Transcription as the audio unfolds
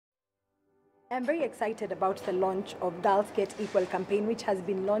I'm very excited about the launch of Girls Get Equal campaign, which has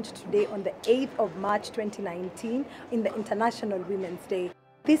been launched today on the 8th of March 2019 in the International Women's Day.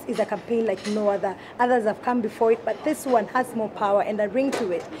 This is a campaign like no other. Others have come before it, but this one has more power and a ring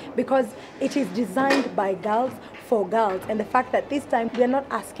to it because it is designed by girls for girls. And the fact that this time we are not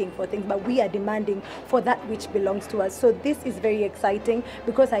asking for things, but we are demanding for that which belongs to us. So this is very exciting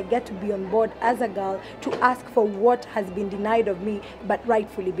because I get to be on board as a girl to ask for what has been denied of me, but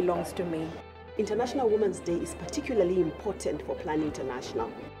rightfully belongs to me. International Women's Day is particularly important for Plan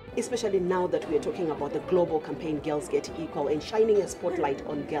International, especially now that we are talking about the global campaign Girls Get Equal and shining a spotlight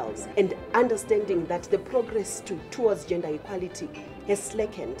on girls and understanding that the progress towards gender equality has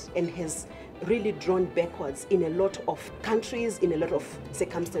slackened and has really drawn backwards in a lot of countries, in a lot of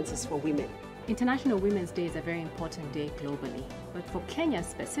circumstances for women. International Women's Day is a very important day globally, but for Kenya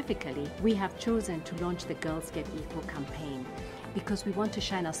specifically, we have chosen to launch the Girls Get Equal campaign because we want to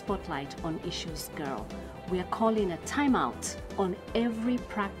shine a spotlight on issues girl. We are calling a timeout on every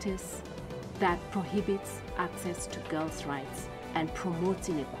practice that prohibits access to girls' rights and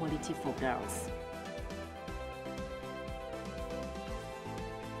promoting equality for girls.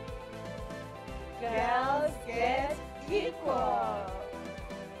 Girls